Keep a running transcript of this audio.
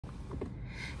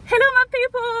Hello my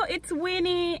people, it's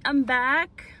Winnie. I'm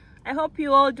back. I hope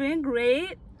you all doing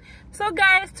great. So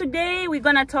guys, today we're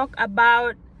gonna talk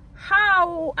about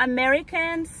how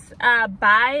Americans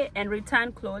buy and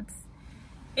return clothes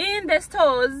in the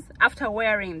stores after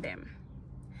wearing them.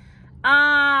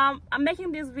 I'm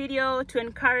making this video to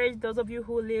encourage those of you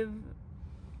who live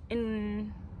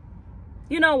in,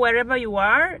 wherever you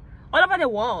are, all over the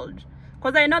world,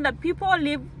 because I know that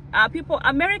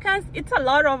Americans, it's a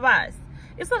lot of us.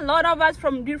 It's a lot of us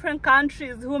from different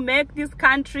countries who make this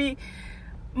country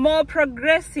more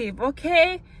progressive.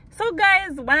 Okay, so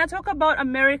guys, when I talk about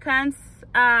Americans,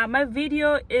 my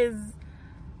video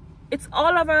it's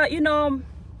all over,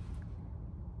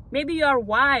 maybe you are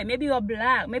white, maybe you are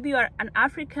black, maybe you are an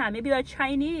African, maybe you are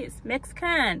Chinese,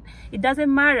 Mexican, it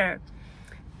doesn't matter.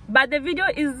 But the video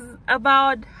is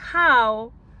about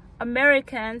how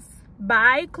Americans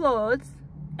buy clothes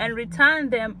and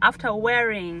return them after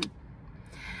wearing.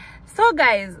 So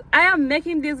guys, I am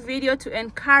making this video to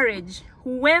encourage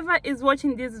whoever is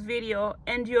watching this video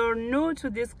and you're new to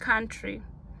this country.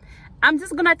 I'm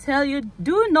just gonna tell you,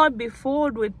 do not be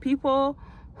fooled with people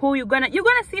who you're gonna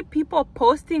see people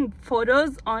posting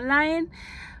photos online.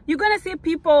 You're gonna see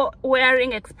people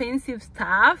wearing expensive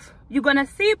stuff. You're gonna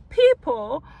see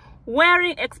people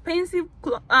wearing expensive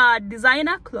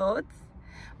designer clothes,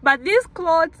 but these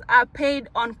clothes are paid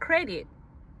on credit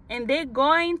and they're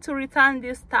going to return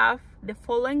this stuff the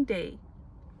following day.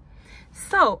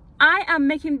 So I am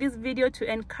making this video to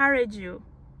encourage you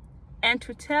and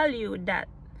to tell you that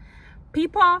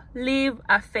people live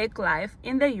a fake life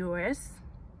in the US.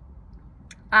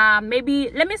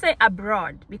 Maybe let me say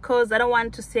abroad, because I don't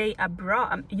want to say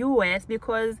abroad, US,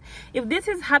 because if this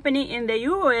is happening in the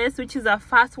US, which is a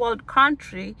first world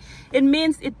country, it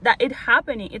means it's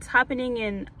happening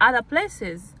in other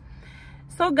places.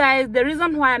 So guys, the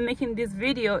reason why I'm making this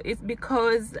video is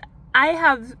because I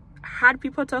have heard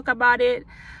people talk about it,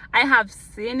 I have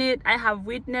seen it, I have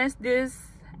witnessed this,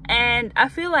 and I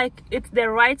feel like it's the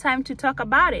right time to talk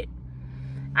about it.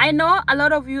 I know a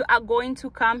lot of you are going to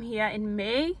come here in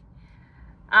May.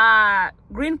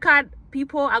 Green card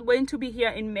people are going to be here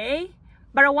in May.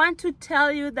 But I want to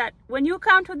tell you that when you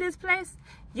come to this place,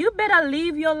 you better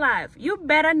live your life. You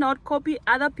better not copy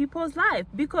other people's life,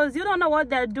 because you don't know what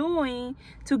they're doing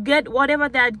to get whatever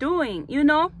they're doing,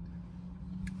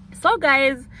 So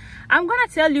guys, I'm gonna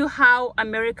tell you how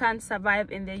Americans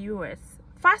survive in the US.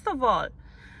 First of all,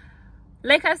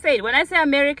 like I said, when I say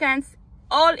Americans,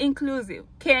 all inclusive,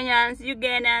 Kenyans,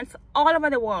 Ugandans, all over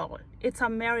the world, it's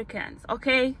Americans.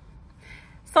 Okay,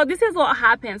 so this is what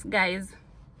happens, guys.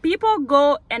 People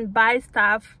go and buy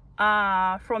stuff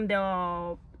from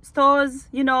the stores,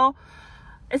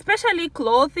 especially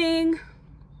clothing.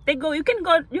 You can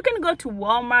go to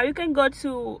Walmart, you can go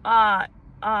to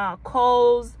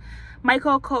Kohl's,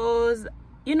 Michael Kors,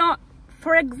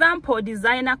 for example,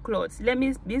 designer clothes. Let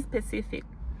me be specific.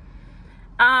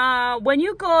 When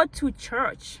you go to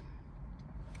church,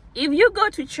 if you go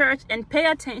to church and pay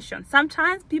attention,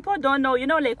 sometimes people don't know,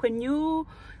 like when you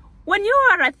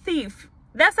are a thief,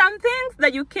 there's some things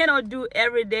that you cannot do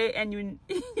every day and you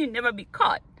never be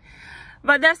caught.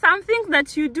 But there's some things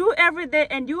that you do every day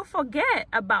and you forget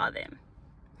about them.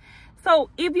 So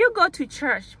if you go to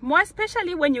church, more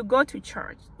especially when you go to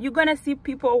church, you're gonna see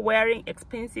people wearing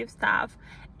expensive stuff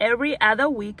every other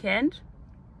weekend.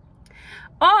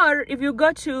 Or if you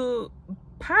go to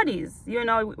parties,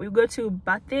 we go to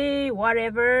birthday,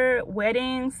 whatever,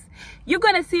 weddings, you're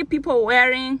gonna see people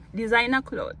wearing designer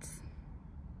clothes.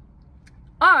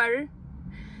 Or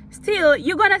still,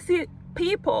 you're gonna see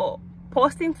people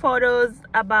posting photos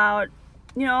about,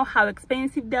 how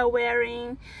expensive they're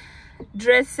wearing.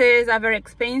 Dresses are very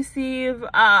expensive,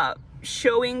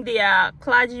 showing their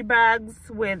clergy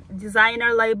bags with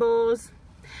designer labels.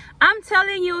 I'm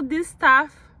telling you, this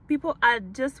stuff, people are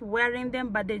just wearing them,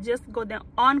 but they just got them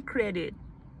on credit.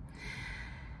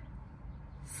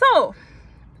 So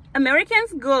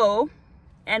Americans go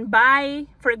and buy,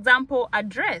 for example, a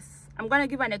dress. I'm gonna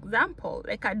give an example,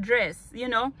 like a dress.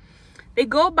 They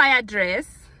go buy a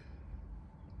dress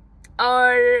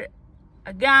or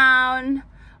a gown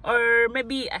or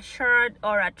maybe a shirt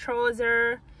or a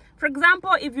trouser. For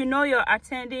example, if you're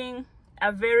attending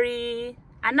a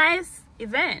nice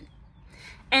event,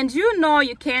 and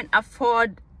you can't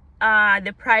afford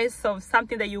the price of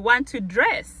something that you want to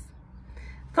dress.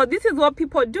 So this is what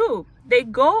people do. They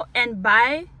go and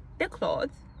buy the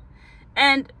clothes,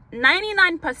 and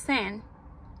 99%,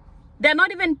 they're not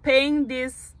even paying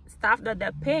this stuff that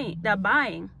they're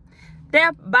buying.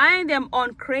 They're buying them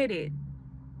on credit.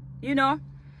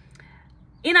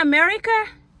 In America,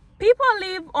 people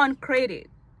live on credit.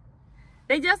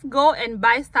 They just go and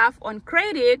buy stuff on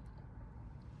credit,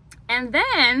 and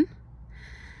then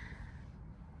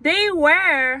they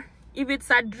wear, if it's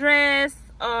a dress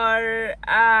or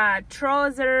a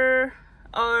trouser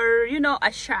or, you know, a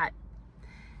shirt,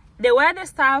 they wear the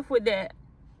stuff with the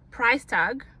price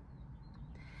tag.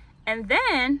 And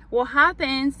then what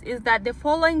happens is that the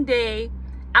following day,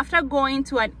 after going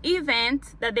to an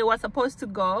event that they were supposed to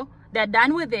go, they're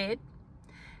done with it,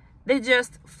 they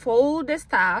just fold the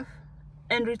stuff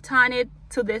and return it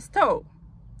to the store.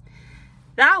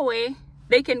 That way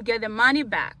they can get the money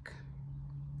back.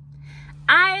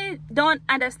 I don't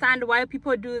understand why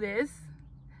people do this.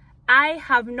 I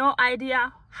have no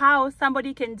idea how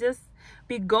somebody can just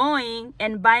be going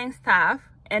and buying stuff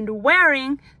and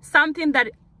wearing something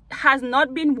that has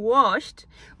not been washed,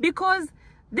 because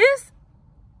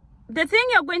the thing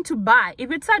you're going to buy,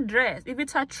 if it's a dress, if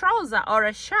it's a trouser or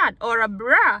a shirt or a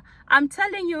bra, I'm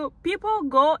telling you, people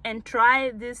go and try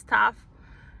this stuff.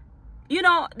 You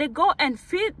know, they go and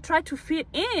try to fit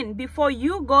in before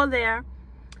you go there.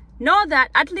 Know that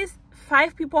at least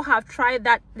 5 people have tried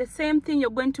that, the same thing you're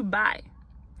going to buy.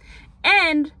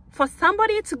 And for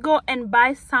somebody to go and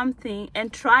buy something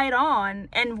and try it on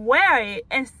and wear it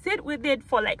and sit with it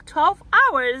for like 12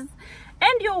 hours,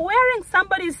 and you're wearing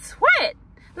somebody's sweat,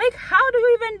 like, how do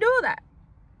you even do that?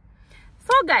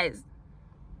 So guys,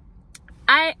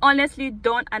 I honestly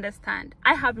don't understand.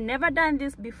 I have never done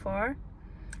this before.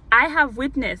 I have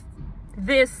witnessed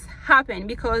this happen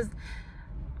because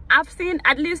I've seen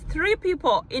at least 3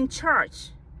 people in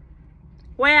church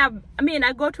where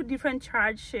I go to different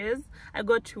churches. I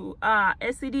go to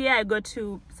SCDA, I go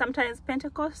to sometimes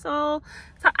Pentecostal.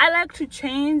 So I like to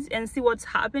change and see what's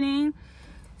happening.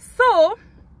 So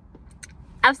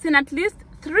I've seen at least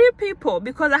 3 people,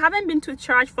 because I haven't been to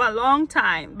church for a long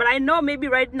time, but I know maybe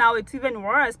right now it's even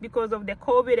worse because of the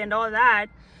COVID and all that.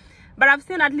 But I've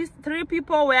seen at least 3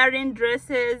 people wearing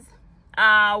dresses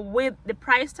with the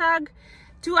price tag,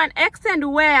 to an extent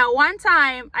where one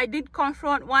time I did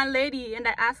confront one lady and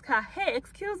I asked her, hey,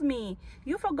 excuse me,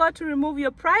 you forgot to remove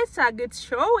your price tag, it's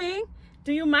showing,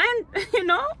 do you mind, you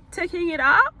know, taking it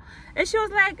out? And she was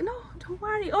like, no, don't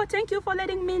worry, oh, thank you for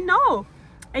letting me know.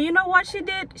 And you know what she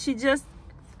did? She just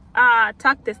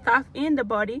tucked the stuff in the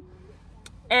body,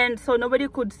 and so nobody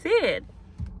could see it.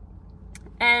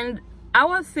 And I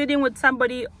was sitting with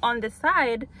somebody on the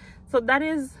side, so that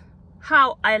is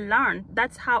how I learned.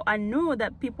 That's how I knew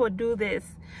that people do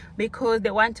this, because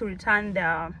they want to return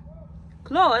the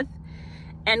clothes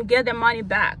and get the money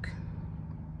back.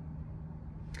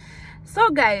 So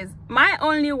guys, my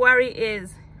only worry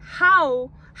is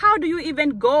how do you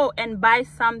even go and buy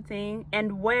something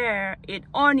and wear it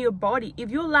on your body?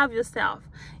 If you love yourself,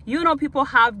 you know, people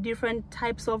have different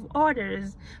types of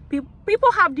odors.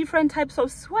 People have different types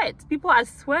of sweat. People are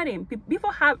sweating.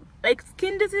 People have like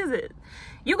skin diseases.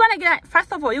 You're gonna get,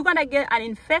 first of all, you're gonna get an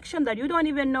infection that you don't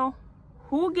even know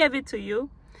who gave it to you,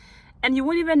 and you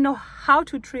won't even know how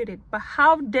to treat it. But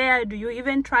how dare do you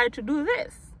even try to do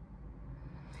this?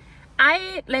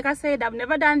 Like I said, I've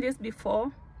never done this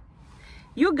before.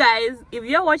 You guys, if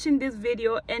you're watching this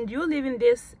video and you live in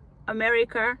this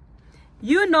America,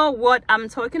 you know what I'm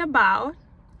talking about,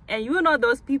 and you know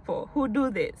those people who do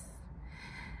this,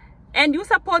 and you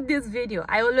support this video.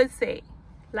 I always say,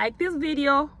 like this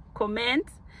video, comment,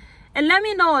 and let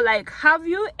me know, like, have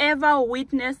you ever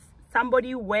witnessed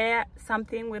somebody wear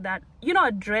something with that, you know,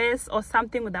 a dress or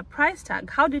something with a price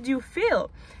tag? How did you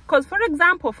feel? Because for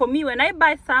example, for me, when I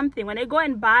buy something, when I go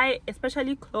and buy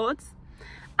especially clothes,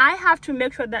 I have to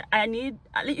make sure that I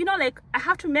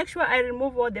have to make sure I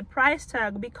remove all the price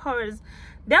tag, because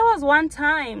there was one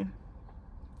time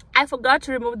I forgot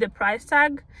to remove the price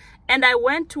tag, and I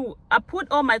put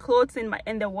all my clothes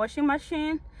in the washing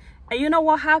machine, and you know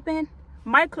what happened?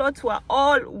 My clothes were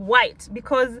all white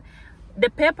because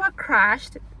the paper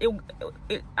crashed.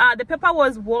 The paper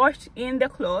was washed in the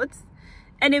clothes,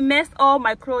 and it messed all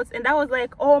my clothes. And I was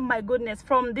like, oh my goodness,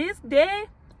 from this day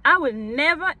I will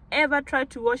never ever try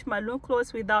to wash my new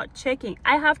clothes without checking.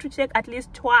 I have to check at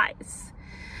least twice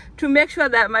to make sure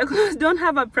that my clothes don't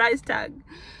have a price tag.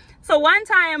 So one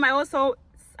time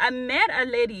I met a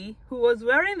lady who was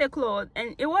wearing the clothes,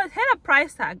 and had a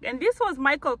price tag, and this was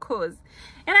Michael Kors.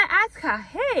 And I asked her,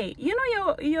 hey, you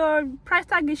know, your price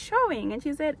tag is showing. And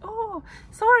she said, oh,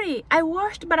 sorry, I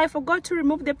washed, but I forgot to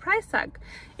remove the price tag.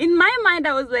 In my mind,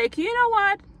 I was like, you know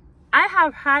what? I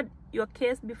have had your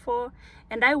case before,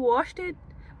 and I washed it,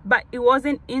 but it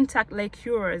wasn't intact like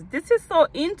yours. This is so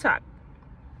intact,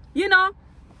 you know.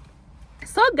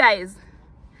 So guys,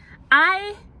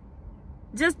 I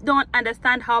just don't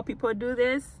understand how people do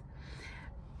this.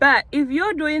 But if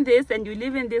you're doing this and you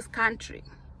live in this country,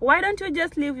 why don't you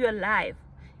just live your life?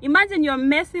 Imagine you're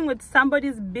messing with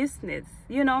somebody's business.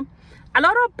 You know, a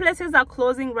lot of places are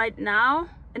closing right now,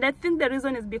 and I think the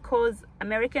reason is because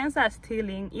Americans are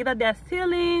stealing. Either they're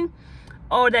stealing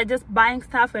or they're just buying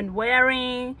stuff and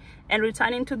wearing and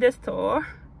returning to the store.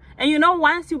 And you know,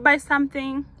 once you buy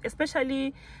something,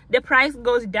 especially, the price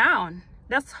goes down.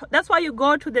 That's why you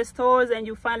go to the stores and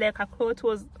you find like a cloth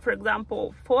was, for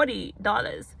example, $40.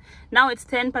 Now it's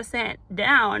 10%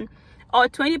 down or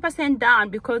 20% down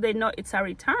because they know it's a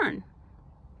return.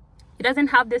 It doesn't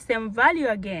have the same value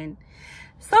again.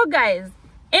 So guys,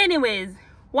 anyways,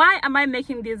 why am I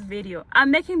making this video?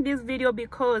 I'm making this video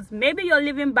because maybe you're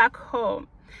living back home.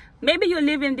 Maybe you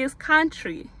live in this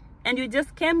country and you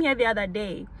just came here the other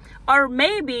day. Or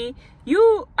maybe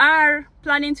you are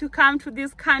planning to come to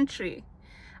this country.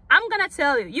 I'm gonna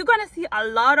tell you, you're gonna see a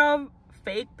lot of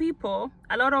fake people,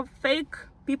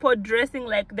 dressing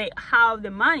like they have the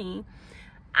money.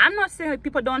 I'm not saying that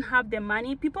people don't have the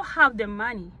money. People have the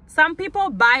money. Some people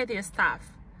buy their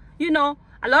stuff. You know,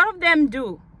 a lot of them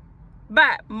do.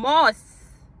 But most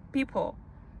people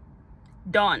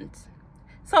don't.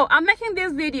 So I'm making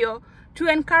this video to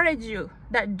encourage you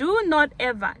that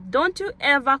don't you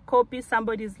ever copy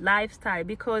somebody's lifestyle,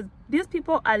 because these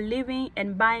people are living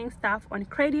and buying stuff on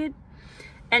credit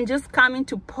and just coming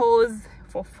to pose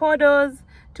for photos,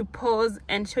 to pose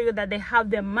and show you that they have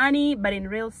the money, but in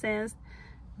real sense,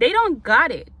 they don't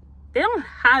got it. They don't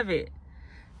have it.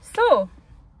 So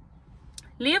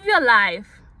live your life.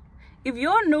 If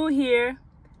you're new here,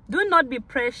 do not be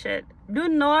pressured. Do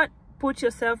not put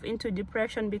yourself into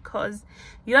depression because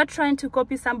you're trying to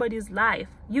copy somebody's life.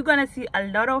 You're gonna see a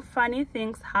lot of funny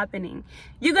things happening.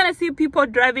 You're gonna see people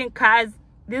driving cars.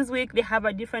 This week they have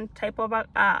a different type of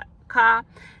a car.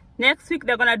 Next week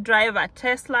they're gonna drive a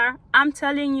Tesla. I'm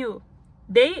telling you,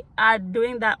 they are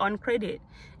doing that on credit.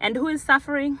 And who is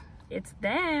suffering? It's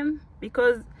them,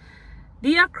 because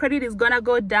their credit is gonna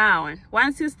go down.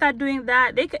 Once you start doing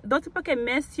that, those people can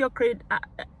mess your credit.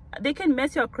 They can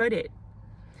mess your credit.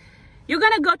 You're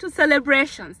gonna go to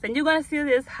celebrations and you're gonna see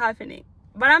this happening.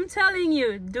 But I'm telling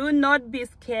you, do not be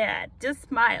scared. Just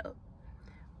smile.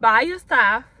 Buy your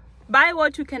stuff. Buy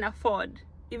what you can afford.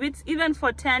 If it's even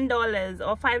for $10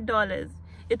 or $5,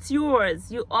 it's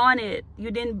yours. You own it.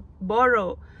 You didn't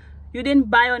borrow. You didn't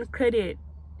buy on credit.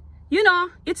 You know,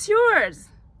 it's yours.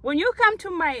 When you come to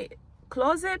my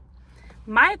closet,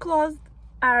 my clothes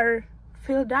are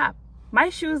filled up. My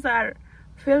shoes are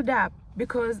filled up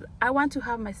because I want to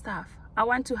have my stuff. I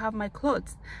want to have my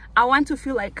clothes. I want to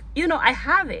feel like, you know, I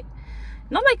have it.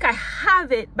 Not like I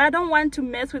have it, but I don't want to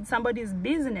mess with somebody's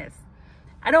business.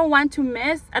 I don't want to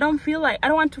mess. I don't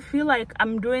want to feel like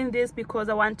I'm doing this because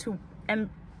I want to,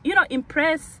 you know,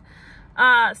 impress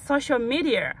social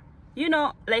media. You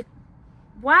know, like,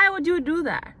 why would you do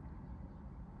that?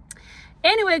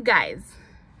 Anyway, guys,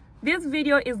 this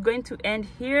video is going to end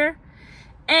here.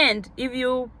 And if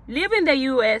you live in the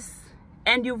US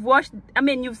and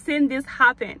you've seen this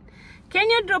happen, can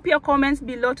you drop your comments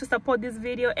below to support this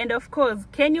video? And of course,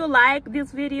 can you like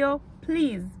this video,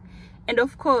 please? And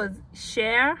of course,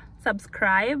 share,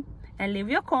 subscribe, and leave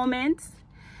your comments.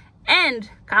 And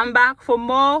come back for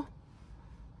more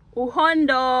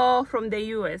Uhondo from the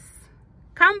US.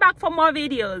 Come back for more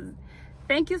videos.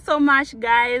 Thank you so much,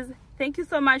 guys. Thank you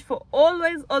so much for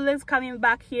always coming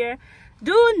back here.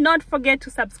 Do not forget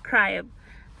to subscribe.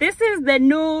 This is the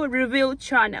new Reveal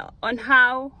channel on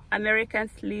how Americans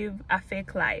live a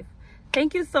fake life.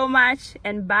 Thank you so much,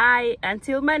 and bye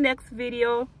until my next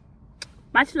video.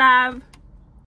 Much love.